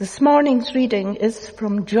This morning's reading is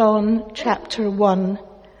from John chapter 1,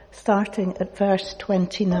 starting at verse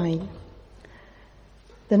 29.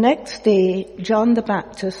 The next day, John the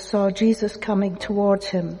Baptist saw Jesus coming towards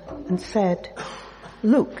him and said,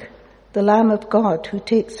 "Look, the Lamb of God who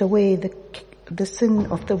takes away the sin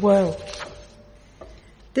of the world.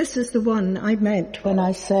 This is the one I meant when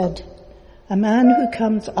I said, a man who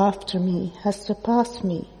comes after me has surpassed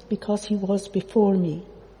me because he was before me.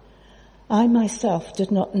 I myself did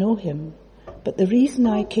not know him, but the reason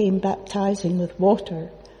I came baptizing with water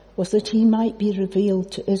was that he might be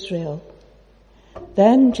revealed to Israel."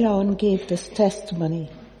 Then John gave this testimony,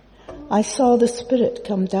 "I saw the Spirit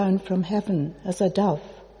come down from heaven as a dove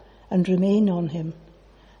and remain on him,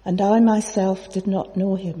 and I myself did not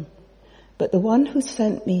know him. But the one who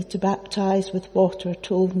sent me to baptize with water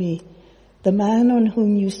told me, 'The man on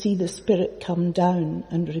whom you see the Spirit come down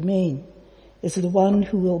and remain is the one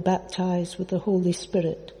who will baptize with the Holy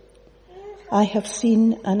Spirit. I have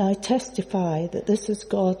seen and I testify that this is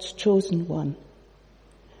God's chosen one.'"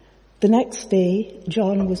 The next day,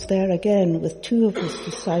 John was there again with two of his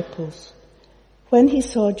disciples. When he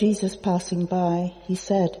saw Jesus passing by, he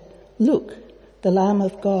said, "Look, the Lamb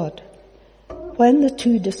of God." When the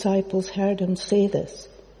two disciples heard him say this,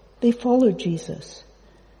 they followed Jesus.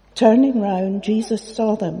 Turning round, Jesus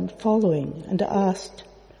saw them following and asked,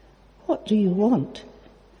 "What do you want?"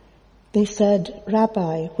 They said,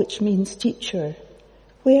 "Rabbi," which means teacher,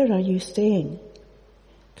 "where are you staying?"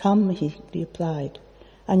 "Come," he replied,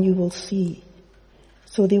 "and you will see."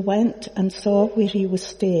 So they went and saw where he was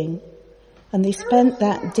staying, and they spent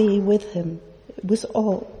that day with him. It was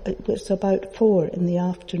about 4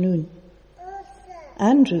 p.m.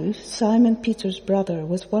 Andrew, Simon Peter's brother,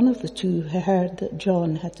 was one of the two who heard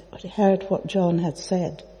what John had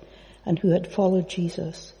said and who had followed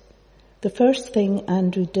Jesus. The first thing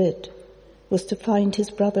Andrew did was to find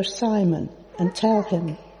his brother Simon and tell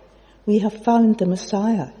him, "We have found the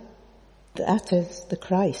Messiah," that is, the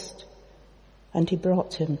Christ. And he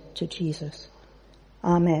brought him to Jesus.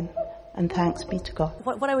 Amen. And thanks be to God.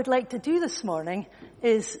 What I would like to do this morning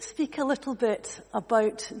is speak a little bit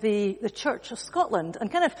about the Church of Scotland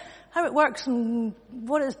and kind of how it works and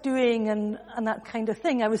what it's doing and that kind of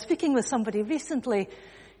thing. I was speaking with somebody recently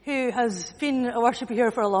who has been a worshipper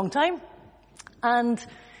here for a long time, and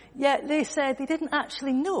yet they said they didn't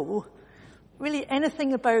actually know really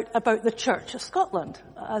anything about the Church of Scotland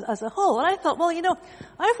as a whole. And I thought, well,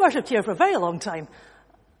 I've worshipped here for a very long time,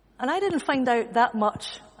 and I didn't find out that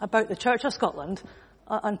much about the Church of Scotland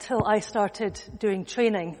until I started doing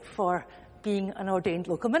training for being an ordained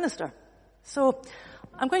local minister. So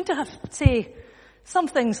I'm going to have to say some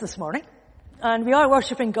things this morning, and we are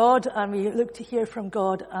worshipping God, and we look to hear from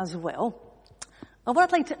God as well. And what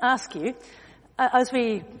I'd like to ask you, as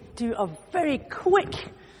we do a very quick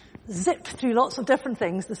zip through lots of different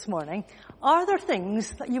things this morning, are there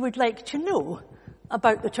things that you would like to know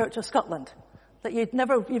about the Church of Scotland that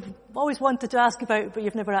you've always wanted to ask about, but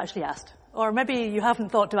you've never actually asked? Or maybe you haven't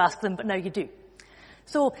thought to ask them, but now you do.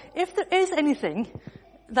 So if there is anything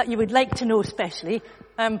that you would like to know especially,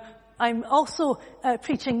 I'm also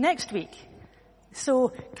preaching next week.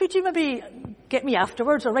 So could you maybe get me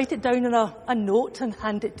afterwards or write it down in a note and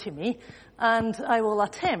hand it to me, and I will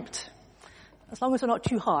attempt, as long as they're not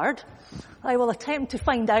too hard, I will attempt to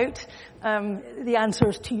find out the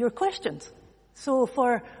answers to your questions. So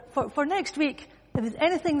for next week, if there's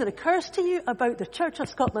anything that occurs to you about the Church of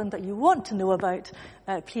Scotland that you want to know about,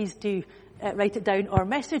 please do write it down or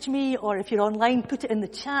message me, or if you're online, put it in the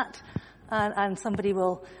chat, and somebody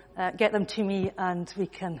will get them to me, and we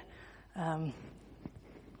can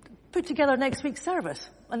put together next week's service,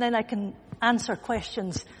 and then I can answer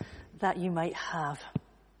questions that you might have.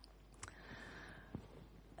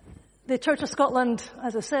 The Church of Scotland,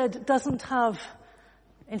 as I said, doesn't have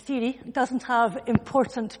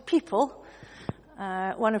important people.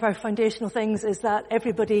 One of our foundational things is that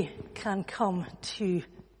everybody can come to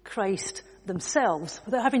Christ themselves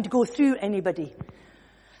without having to go through anybody.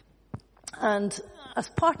 And as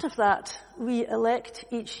part of that, we elect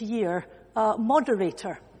each year a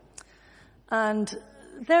moderator. And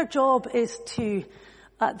their job is to,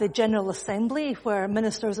 at the General Assembly, where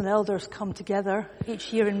ministers and elders come together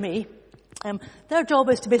each year in May, their job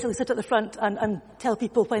is to basically sit at the front and tell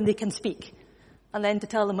people when they can speak, and then to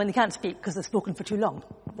tell them when they can't speak because they've spoken for too long.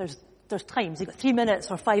 There's times. You've got 3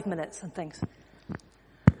 minutes or 5 minutes and things.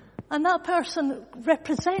 And that person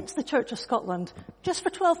represents the Church of Scotland just for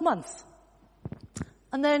 12 months.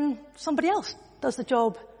 And then somebody else does the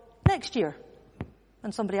job next year,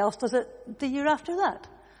 and somebody else does it the year after that.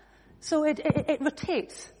 So it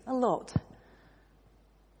rotates a lot.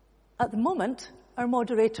 At the moment, our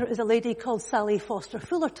moderator is a lady called Sally Foster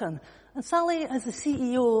Fullerton. And Sally is the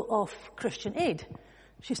CEO of Christian Aid.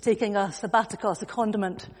 She's taking a sabbatical, a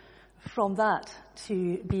secondment from that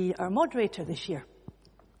to be our moderator this year.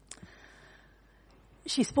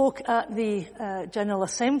 She spoke at the General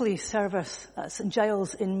Assembly service at St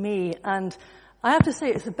Giles in May, and I have to say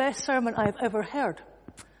it's the best sermon I've ever heard.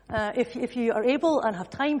 If you are able and have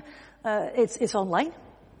time, it's online.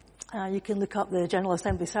 You can look up the General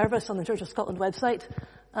Assembly service on the Church of Scotland website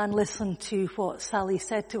and listen to what Sally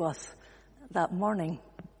said to us that morning.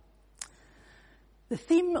 The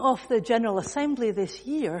theme of the General Assembly this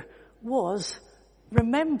year was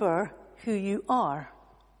Remember Who You Are.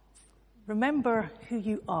 Remember who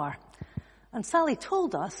you are. And Sally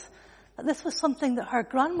told us that this was something that her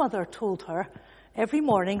grandmother told her every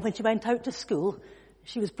morning when she went out to school.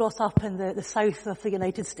 She was brought up in the south of the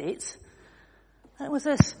United States. And it was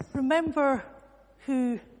this, remember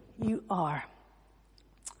who you are.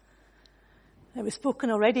 It was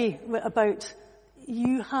spoken already about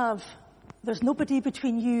there's nobody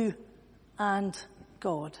between you and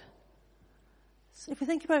God. So if you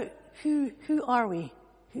think about who are we?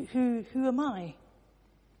 Who am I?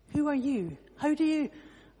 Who are you? How do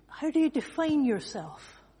you define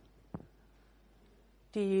yourself?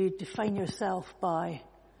 Do you define yourself by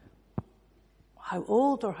how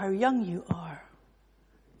old or how young you are?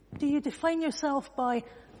 Do you define yourself by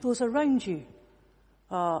those around you?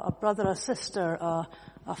 A brother, a sister,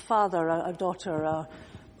 a father, a daughter, a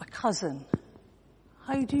cousin?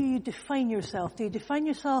 How do you define yourself? Do you define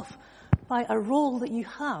yourself by a role that you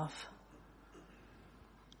have?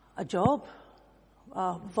 A job?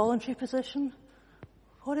 A voluntary position?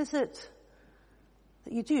 What is it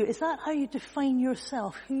that you do? Is that how you define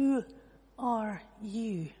yourself? Who are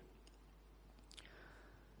you?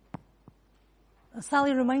 And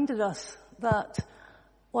Sally reminded us that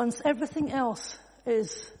once everything else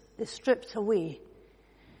is stripped away,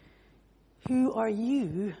 who are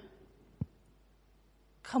you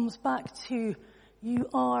comes back to you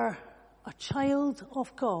are a child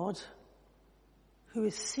of God who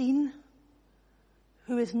is seen,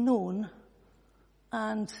 who is known,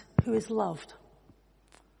 and who is loved.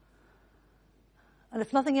 And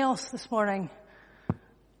if nothing else this morning,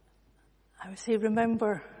 I would say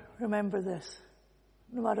remember this.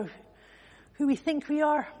 No matter who we think we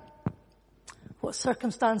are, what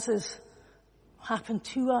circumstances happen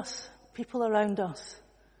to us, people around us,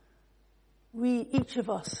 each of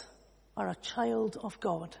us, are a child of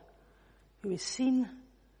God who is seen,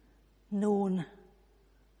 known,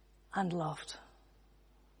 and loved.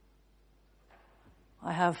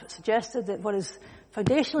 I have suggested that what is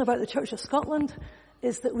foundational about the Church of Scotland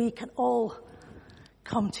is that we can all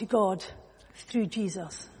come to God through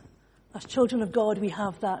Jesus. As children of God, we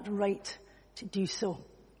have that right to do so.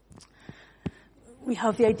 We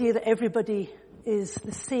have the idea that everybody is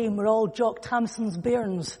the same. We're all Jock Tamson's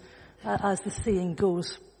bairns, as the saying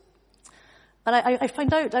goes. And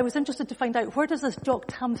I was interested to find out, where does this Jock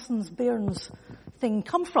Tamson's bairns thing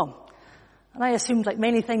come from? And I assumed, like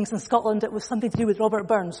many things in Scotland, it was something to do with Robert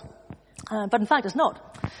Burns. But in fact, it's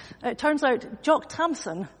not. It turns out Jock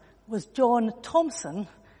Tamson was John Thompson,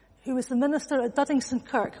 who was the minister at Duddingston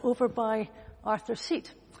Kirk over by Arthur's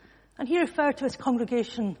Seat. And he referred to his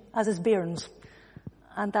congregation as his bairns.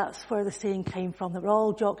 And that's where the saying came from, that we're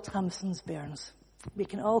all Jock Tamson's bairns. We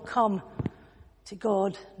can all come to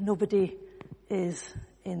God. Nobody is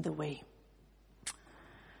in the way.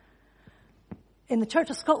 In the Church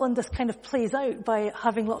of Scotland, this kind of plays out by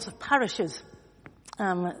having lots of parishes.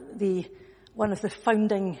 One of the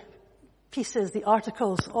founding pieces, the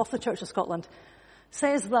articles of the Church of Scotland,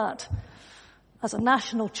 says that as a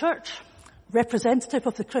national church, representative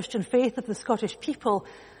of the Christian faith of the Scottish people,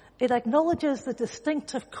 it acknowledges the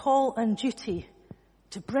distinctive call and duty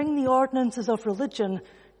to bring the ordinances of religion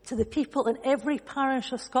to the people in every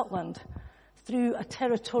parish of Scotland through a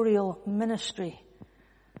territorial ministry.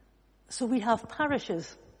 So we have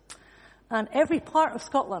parishes, and every part of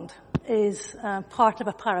Scotland is part of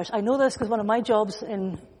a parish. I know this because one of my jobs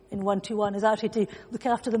in 121 is actually to look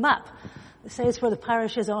after the map. It says where the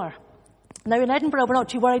parishes are. Now in Edinburgh, we're not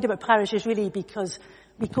too worried about parishes really, because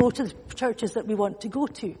we go to the churches that we want to go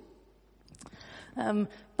to.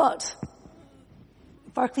 But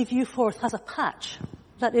Berkeley Viewforth has a patch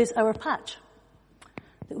that is our patch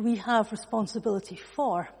that we have responsibility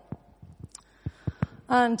for.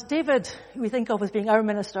 And David, who we think of as being our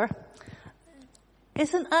minister,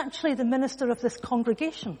 isn't actually the minister of this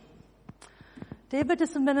congregation. David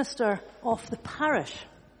is the minister of the parish.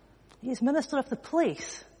 He is minister of the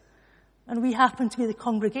place. And we happen to be the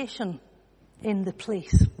congregation in the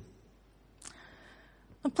place.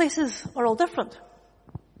 And places are all different.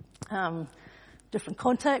 different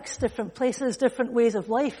contexts, different places, different ways of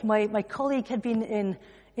life. My colleague had been in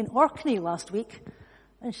Orkney last week,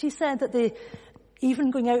 and she said that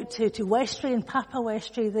even going out to Westray and Papa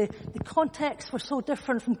Westray, the contexts were so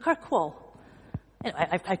different from Kirkwall.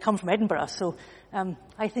 I come from Edinburgh, so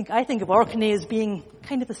I think of Orkney as being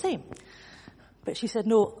kind of the same. But she said,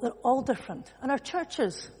 no, they're all different. And our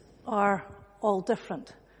churches are all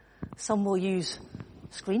different. Some will use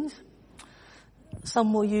screens.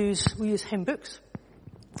 Some will use hymn books.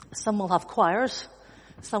 Some will have choirs.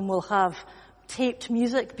 Some will have taped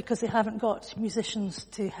music because they haven't got musicians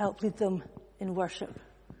to help lead them in worship.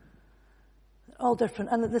 All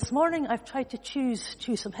different. And this morning I've tried to choose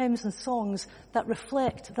some hymns and songs that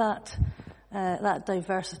reflect that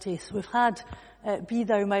diversity. So we've had Be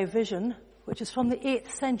Thou My Vision, which is from the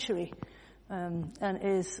 8th century, and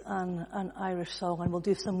is an Irish song, and we'll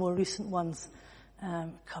do some more recent ones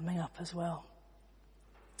coming up as well.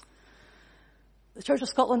 The Church of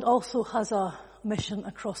Scotland also has a mission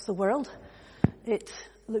across the world. It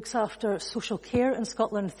looks after social care in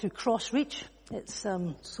Scotland through Crossreach. It's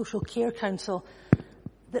social care council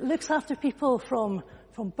that looks after people from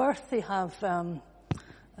birth. They have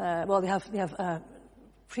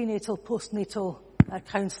prenatal, postnatal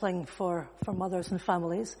counselling for mothers and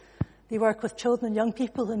families. They work with children and young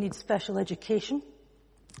people who need special education,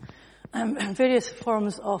 various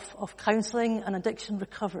forms of counselling and addiction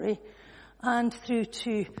recovery, and through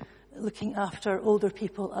to looking after older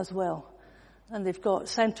people as well. And they've got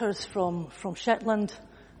centres from Shetland,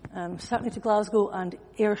 certainly to Glasgow, and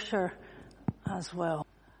Ayrshire as well.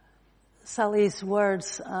 Sally's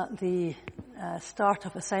words at the start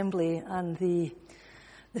of Assembly, and the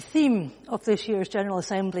theme of this year's General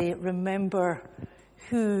Assembly, Remember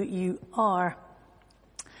Who You Are,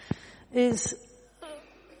 is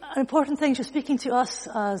an important thing. She's speaking to us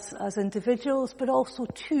as individuals, but also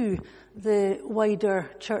to the wider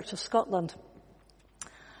Church of Scotland.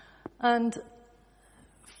 And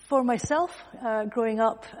for myself, growing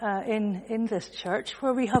up in this church,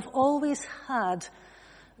 where we have always had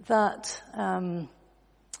that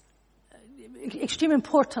extreme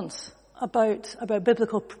importance about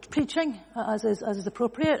biblical preaching, as is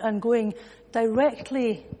appropriate, and going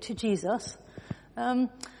directly to Jesus.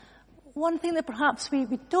 One thing that perhaps we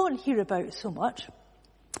don't hear about so much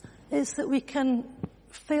is that we can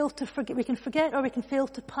fail to forget, we can forget or we can fail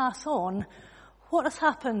to pass on what has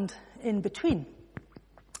happened in between.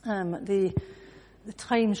 The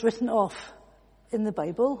times written off in the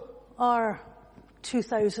Bible are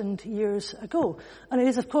 2,000 years ago. And it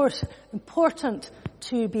is, of course, important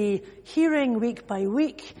to be hearing week by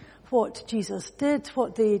week what Jesus did,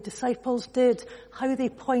 what the disciples did, how they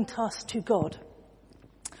point us to God.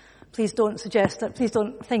 Please don't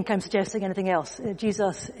think I'm suggesting anything else.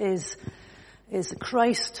 Jesus is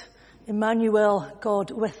Christ, Emmanuel, God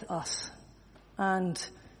with us. And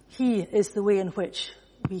he is the way in which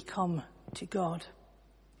we come to God.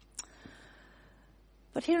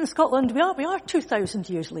 But here in Scotland, we are 2,000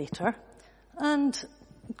 years later, and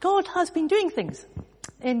God has been doing things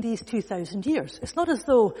in these 2,000 years. It's not as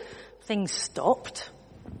though things stopped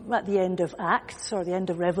at the end of Acts or the end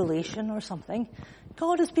of Revelation or something.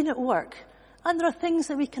 God has been at work, and there are things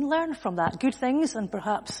that we can learn from that, good things, and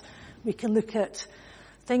perhaps we can look at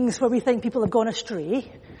things where we think people have gone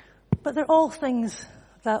astray, but they're all things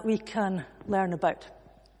that we can learn about.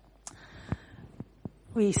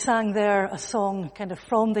 We sang there a song kind of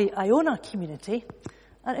from the Iona community,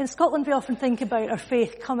 and in Scotland we often think about our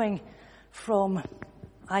faith coming from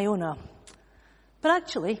Iona. But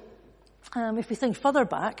actually, if we think further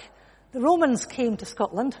back, the Romans came to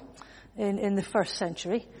Scotland in the 1st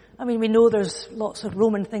century. I mean, we know there's lots of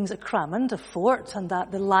Roman things at Cramond, a fort, and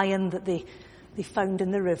that the lion that they found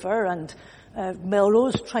in the river, and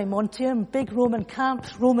Melrose, Trimontium, big Roman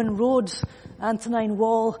camps, Roman roads, Antonine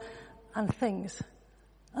Wall, and things.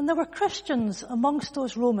 And there were Christians amongst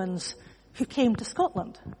those Romans who came to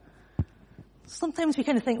Scotland. Sometimes we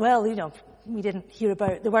kind of think, well, we didn't hear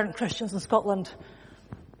about, there weren't Christians in Scotland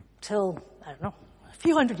till, I don't know, a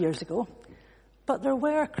few hundred years ago. But there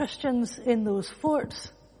were Christians in those forts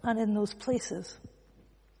and in those places.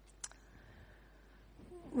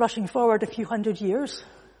 Rushing forward a few hundred years,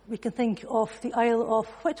 we can think of the Isle of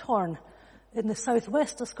Whithorn in the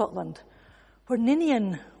southwest of Scotland, where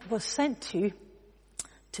Ninian was sent to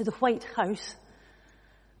the White House.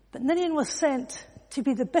 But Ninian was sent to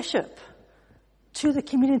be the bishop to the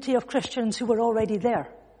community of Christians who were already there.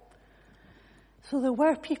 So there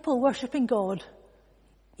were people worshipping God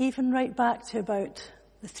even right back to about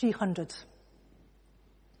the 300s.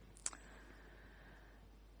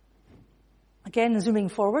 Again, zooming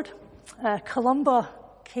forward, Columba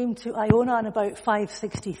came to Iona in about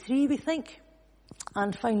 563, we think,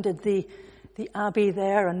 and founded the abbey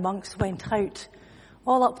there, and monks went out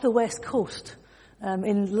all up the west coast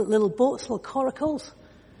in little boats, little coracles,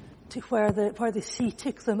 to where the sea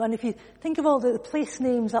took them. And if you think of all the place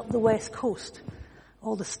names up the west coast,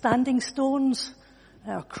 all the standing stones,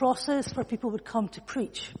 crosses where people would come to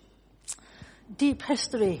preach. Deep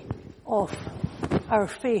history of our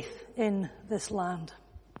faith in this land.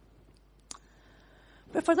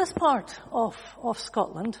 But for this part of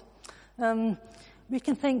Scotland, we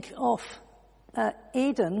can think of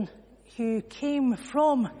Aidan, who came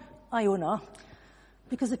from Iona,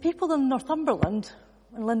 because the people in Northumberland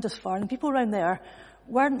and Lindisfarne, the people around there,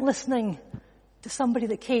 weren't listening to somebody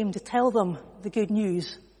that came to tell them the good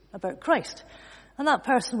news about Christ. And that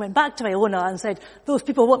person went back to Iona and said, those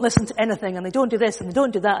people won't listen to anything, and they don't do this, and they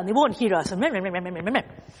don't do that, and they won't hear us, and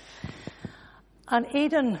And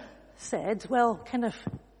Aidan said, well,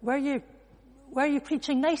 were you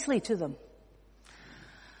preaching nicely to them?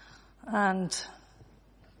 And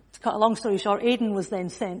to cut a long story short, Aidan was then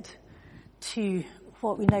sent to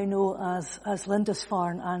what we now know as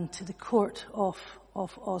Lindisfarne and to the court of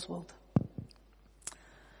Oswald.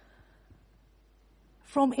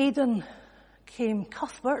 From Aidan came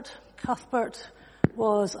Cuthbert. Cuthbert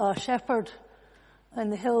was a shepherd in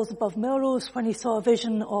the hills above Melrose when he saw a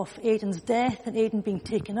vision of Aidan's death and Aidan being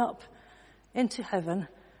taken up into heaven.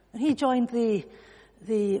 And he joined the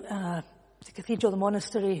cathedral, the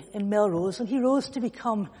monastery in Melrose, and he rose to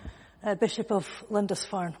become Bishop of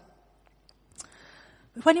Lindisfarne.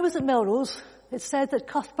 But when he was at Melrose, it said that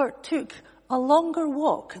Cuthbert took a longer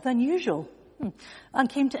walk than usual and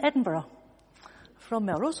came to Edinburgh from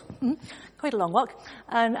Melrose, quite a long walk,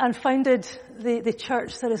 and founded the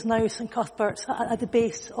church that is now St Cuthbert's at the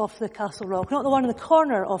base of the Castle Rock. Not the one in the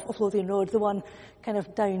corner of Lothian Road, the one kind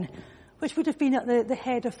of down, which would have been at the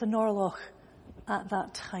head of the Norloch at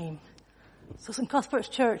that time. So St Cuthbert's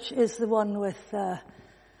Church is the one with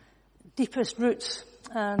deepest roots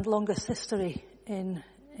and longest history in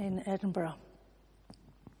Edinburgh.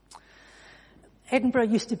 Edinburgh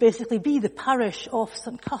used to basically be the parish of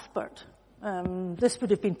St Cuthbert. This would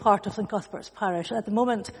have been part of St Cuthbert's parish. At the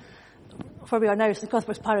moment, where we are now, St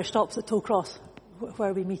Cuthbert's parish stops at Tollcross,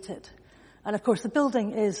 where we meet it. And of course the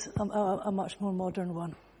building is a much more modern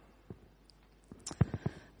one.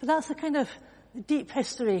 But that's the kind of deep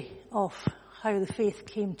history of how the faith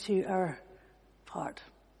came to our part.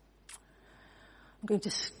 I'm going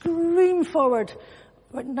to scream forward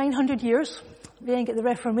about 900 years. We then get the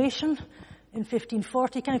Reformation in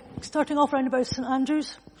 1540, kind of starting off around about St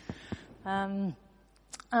Andrews. And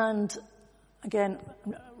again,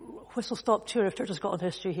 whistle-stop tour of Church of Scotland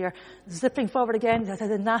history here. Zipping forward again,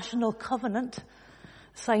 the National Covenant,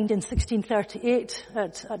 signed in 1638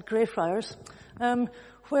 at Greyfriars,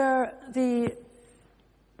 where the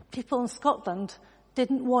people in Scotland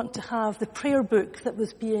didn't want to have the prayer book that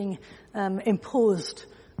was being imposed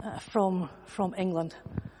from England.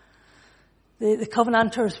 The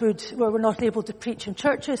Covenanters were not able to preach in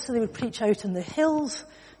churches, so they would preach out in the hills.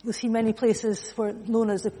 You'll see many places known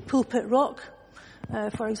as the Pulpit Rock,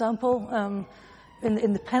 for example,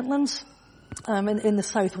 in the Pentlands, in the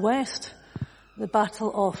southwest. The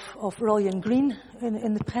Battle of Rollion Green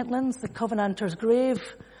in the Pentlands, the Covenanters' grave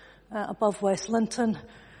above West Linton,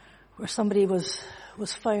 where somebody was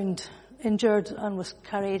found injured and was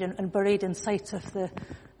carried and buried in sight of the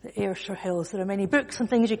Ayrshire Hills. There are many books and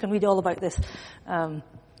things you can read all about this. But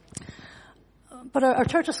our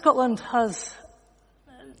Church of Scotland has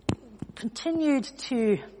continued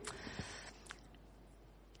to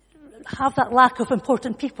have that lack of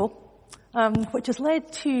important people, which has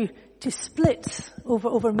led to splits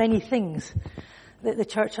over many things. The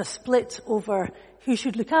church has split over who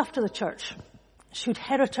should look after the church. Should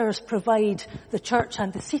heritors provide the church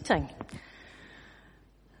and the seating?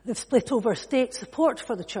 They've split over state support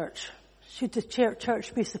for the church. Should the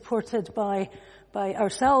church be supported by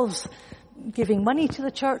ourselves giving money to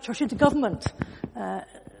the church, or should the government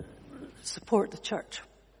support the church?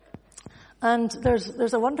 And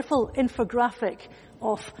there's a wonderful infographic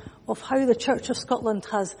of how the Church of Scotland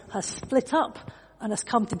has split up and has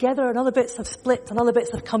come together, and other bits have split and other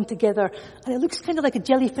bits have come together, and it looks kind of like a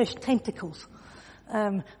jellyfish tentacles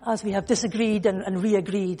as we have disagreed and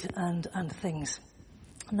re-agreed and things.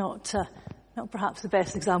 Not perhaps the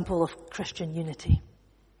best example of Christian unity,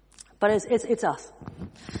 but it's us.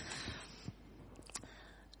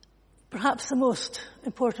 Perhaps the most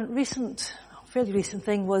important fairly recent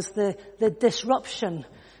thing was the disruption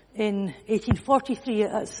in 1843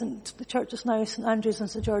 at the church is now St Andrews and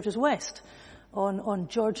St George's West on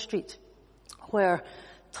George Street, where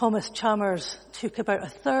Thomas Chalmers took about a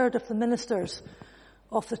third of the ministers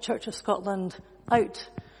of the Church of Scotland out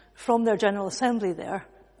from their General Assembly there,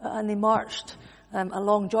 and they marched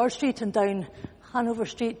along George Street and down Hanover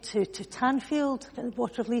Street to Tanfield,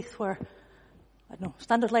 Waterleith, where, I don't know,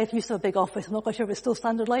 Standard Life used to have a big office. I'm not quite sure if it's still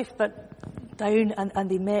Standard Life, but down, and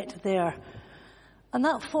they met there. And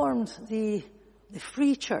that formed the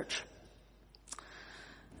Free Church.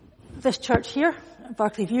 This church here,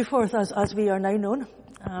 Barclay Viewforth, as we are now known,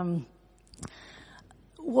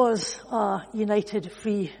 was a United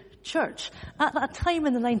Free Church. At that time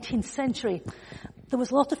in the 19th century, there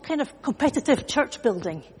was a lot of kind of competitive church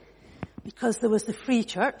building, because there was the Free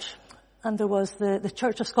Church, and there was the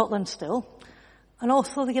Church of Scotland still, and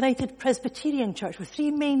also the United Presbyterian Church, with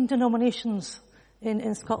three main denominations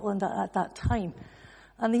in Scotland at that time.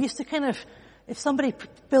 And they used to kind of, if somebody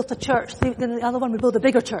built a church, then the other one would build a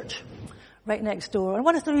bigger church right next door. And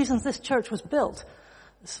one of the reasons this church was built,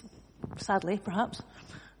 sadly perhaps,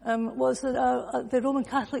 was that the Roman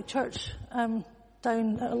Catholic Church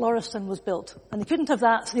down at Lauriston was built. And they couldn't have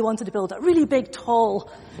that, so they wanted to build a really big,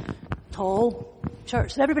 tall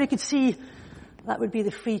church that everybody could see. That would be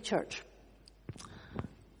the Free Church.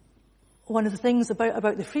 One of the things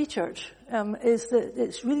about the Free Church is that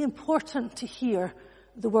it's really important to hear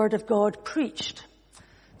the Word of God preached.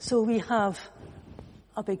 So we have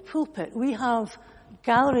a big pulpit. We have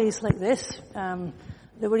galleries like this.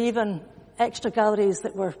 There were even extra galleries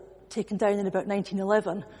that were taken down in about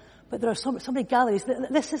 1911. But there are so many galleries.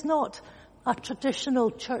 This is not a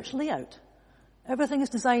traditional church layout. Everything is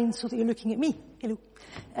designed so that you're looking at me. Hello.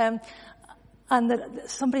 And that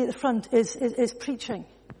somebody at the front is preaching.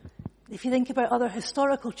 If you think about other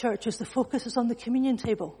historical churches, the focus is on the communion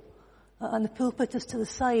table. And the pulpit is to the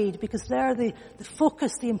side, because there the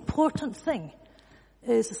focus, the important thing,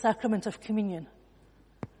 is the sacrament of communion.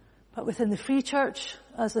 But within the Free Church,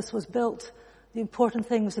 as this was built, the important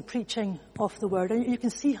thing was the preaching of the Word. And you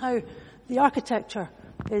can see how the architecture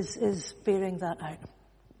is bearing that out.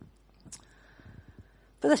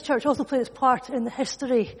 But this church also played its part in the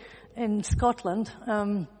history in Scotland.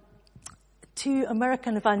 Two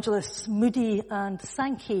American evangelists, Moody and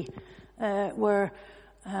Sankey, were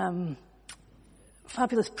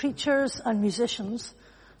fabulous preachers and musicians,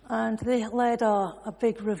 and they led a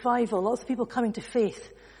big revival, lots of people coming to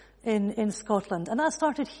faith in Scotland. And that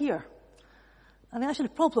started here. And they actually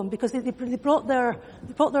had a problem, because they brought their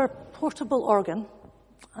portable organ,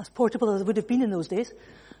 as portable as it would have been in those days,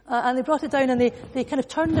 and they brought it down, and they kind of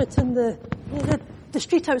turned it in the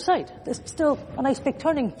street outside. There's still a nice big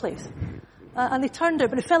turning place. And they turned it,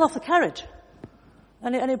 but it fell off the carriage.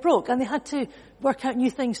 And it broke, and they had to work out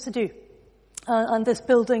new things to do. And this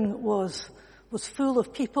building was full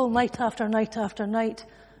of people night after night after night,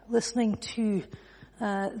 listening to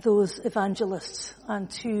those evangelists, and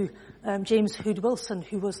to James Hood Wilson,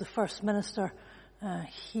 who was the first minister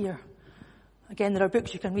here. Again, there are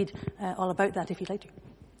books you can read all about that if you'd like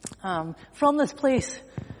to. From this place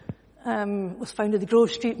was founded the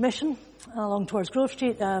Grove Street Mission, along towards Grove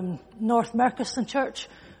Street, North Merchiston Church,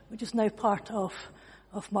 which is now part of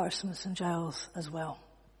Marston and St Giles as well.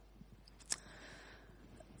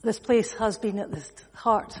 This place has been at the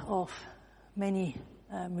heart of many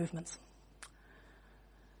movements.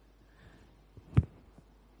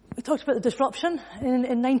 We talked about the disruption.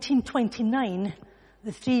 In 1929,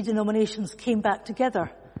 the three denominations came back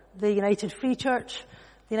together: the United Free Church,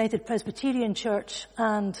 the United Presbyterian Church,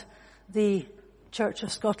 and the Church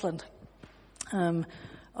of Scotland.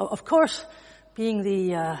 Of course, being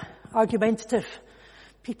the argumentative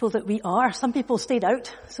people that we are, some people stayed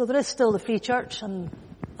out, so there is still the Free Church and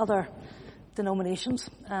other denominations.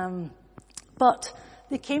 But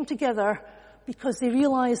they came together because they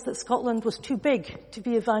realized that Scotland was too big to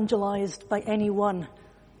be evangelized by any one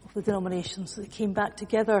of the denominations. So they came back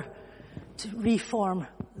together to reform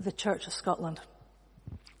the Church of Scotland.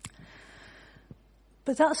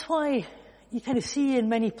 But that's why you kind of see in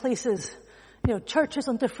many places, churches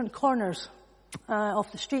on different corners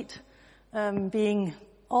of the street, being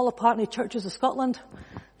all apparently churches of Scotland.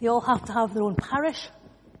 They all have to have their own parish.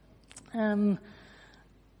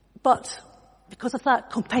 But because of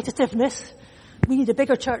that competitiveness, we need a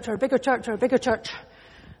bigger church or a bigger church or a bigger church.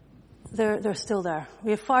 They're still there. We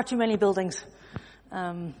have far too many buildings,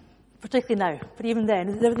 particularly now. But even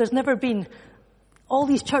then, there's never been, all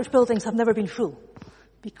these church buildings have never been full,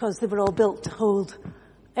 because they were all built to hold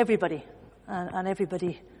everybody, and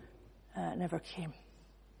everybody never came.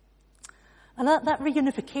 And that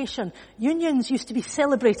reunification, unions used to be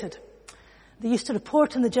celebrated. They used to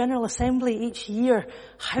report in the General Assembly each year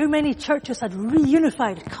how many churches had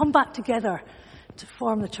reunified, come back together to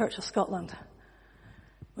form the Church of Scotland.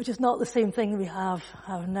 which is not the same thing we have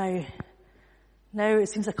now. Now it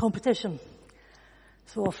seems a competition.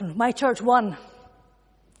 So often, my church won,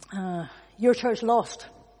 your church lost.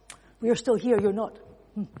 We're still here, you're not.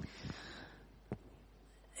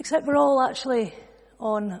 Except we're all actually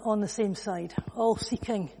on the same side, all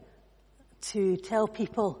seeking to tell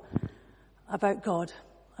people about God,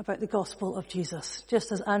 about the gospel of Jesus,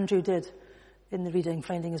 just as Andrew did in the reading,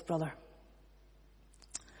 Finding His Brother.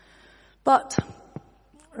 But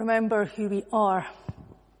remember who we are.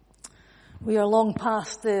 We are long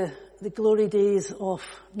past the glory days of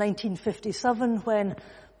 1957, when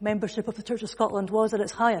membership of the Church of Scotland was at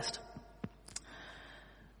its highest.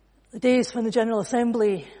 The days when the General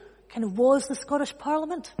Assembly kind of was the Scottish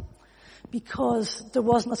Parliament, because there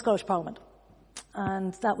wasn't a Scottish Parliament.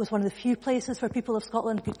 And that was one of the few places where people of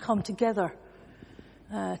Scotland could come together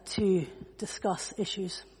to discuss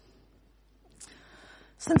issues.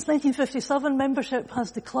 Since 1957, membership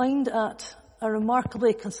has declined at a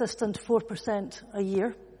remarkably consistent 4% a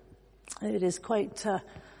year. It is quite,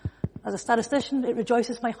 as a statistician, it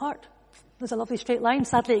rejoices my heart. There's a lovely straight line.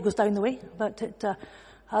 Sadly, it goes down the way, but it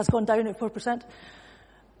has gone down at 4%.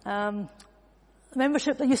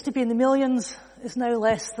 Membership that used to be in the millions is now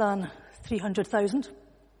less than 300,000.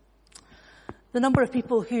 The number of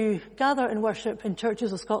people who gather and worship in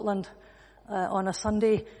churches of Scotland on a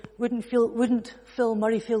Sunday wouldn't fill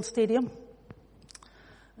Murrayfield Stadium.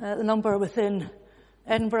 The number within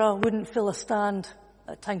Edinburgh wouldn't fill a stand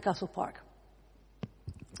at Tynecastle Park.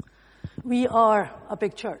 We are a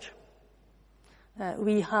big church.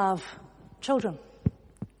 We have children.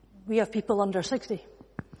 We have people under 60.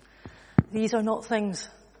 These are not things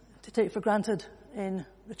to take for granted in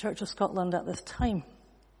the Church of Scotland at this time.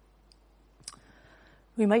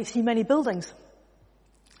 We might see many buildings,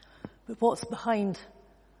 but what's behind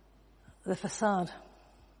the facade?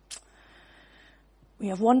 We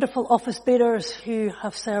have wonderful office bearers who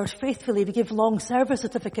have served faithfully. We give long service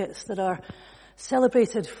certificates that are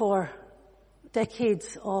celebrated for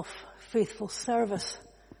decades of faithful service.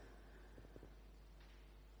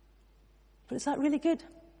 But is that really good?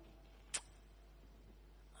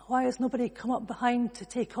 Why has nobody come up behind to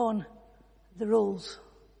take on the roles?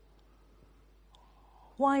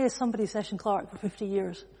 Why is somebody session clerk for 50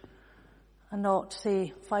 years and not,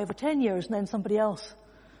 say, 5 or 10 years, and then somebody else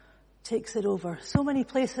takes it over? So many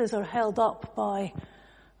places are held up by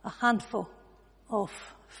a handful of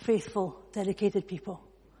faithful, dedicated people,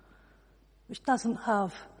 which doesn't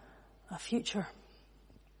have a future.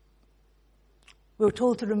 We're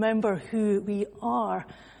told to remember who we are,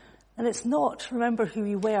 and it's not remember who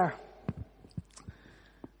we were.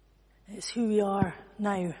 It's who we are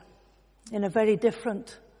now, in a very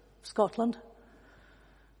different Scotland,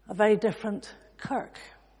 a very different Kirk.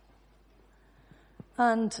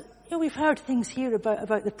 And we've heard things here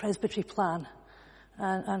about the presbytery plan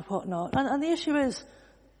and whatnot. And the issue is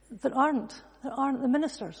there aren't the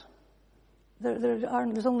ministers.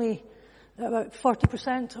 There's only about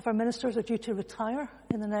 40% of our ministers are due to retire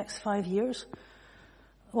in the next 5 years.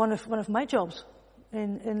 One of my jobs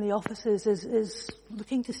in the offices is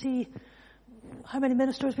looking to see how many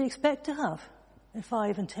ministers we expect to have in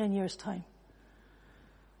 5 and 10 years' time.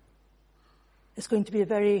 It's going to be a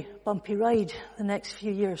very bumpy ride the next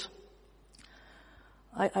few years.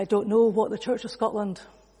 I don't know what the Church of Scotland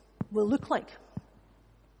will look like.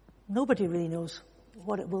 Nobody really knows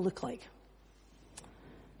what it will look like.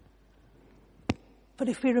 But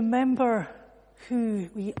if we remember who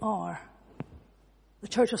we are, the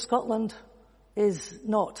Church of Scotland is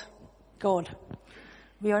not God.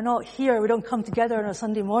 We are not here, we don't come together on a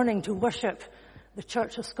Sunday morning to worship the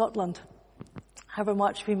Church of Scotland, however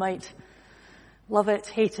much we might love it,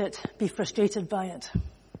 hate it, be frustrated by it.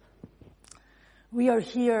 We are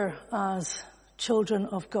here as children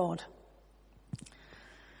of God.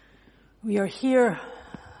 We are here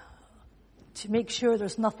to make sure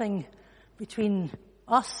there's nothing between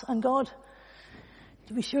us and God,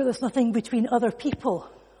 to be sure there's nothing between other people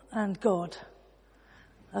and God.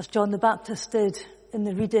 As John the Baptist did in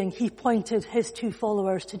the reading, he pointed his 2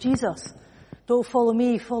 followers to Jesus. Don't follow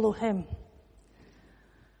me, follow him.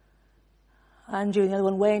 Andrew and the other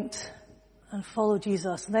one went and followed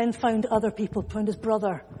Jesus, and then found other people, found his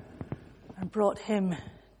brother, and brought him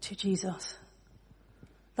to Jesus.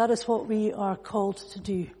 That is what we are called to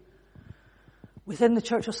do within the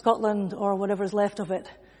Church of Scotland, or whatever is left of it,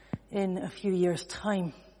 in a few years'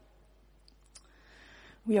 time.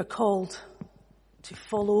 We are called to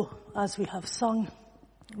follow as we have sung.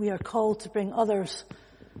 We are called to bring others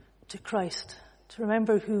to Christ, to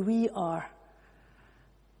remember who we are,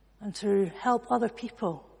 and to help other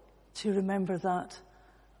people to remember that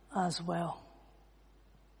as well.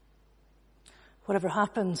 whatever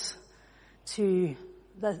happens to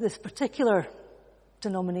this particular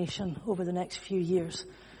denomination over the next few years,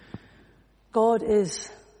 God is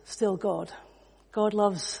still God. God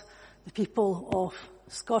loves the people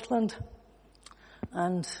of Scotland,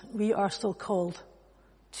 and we are still called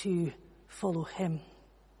to follow him.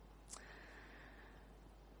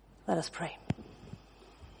 Let us pray.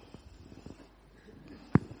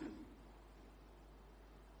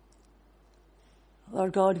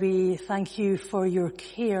 Lord God, we thank you for your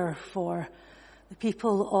care for the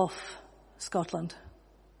people of Scotland.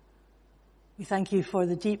 We thank you for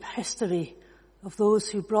the deep history of those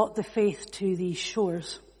who brought the faith to these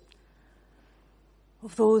shores,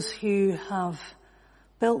 of those who have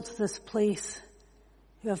built this place,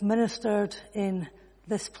 who have ministered in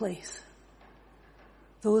this place,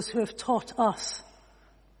 those who have taught us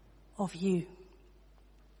of you.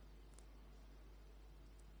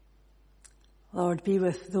 Lord, be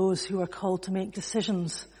with those who are called to make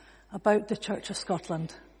decisions about the Church of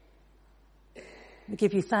Scotland. We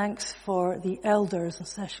give you thanks for the elders and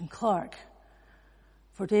Session Clerk,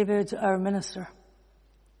 for David, our minister,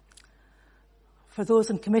 for those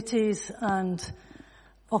in committees and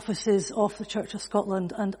offices of the Church of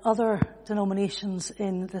Scotland and other denominations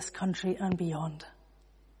in this country and beyond.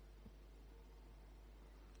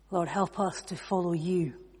 Lord, help us to follow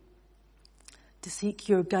you, to seek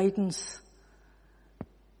your guidance,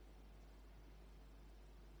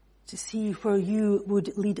 to see where you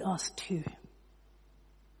would lead us to.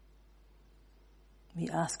 We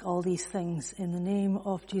ask all these things in the name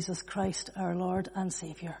of Jesus Christ, our Lord and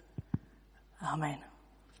Saviour. Amen.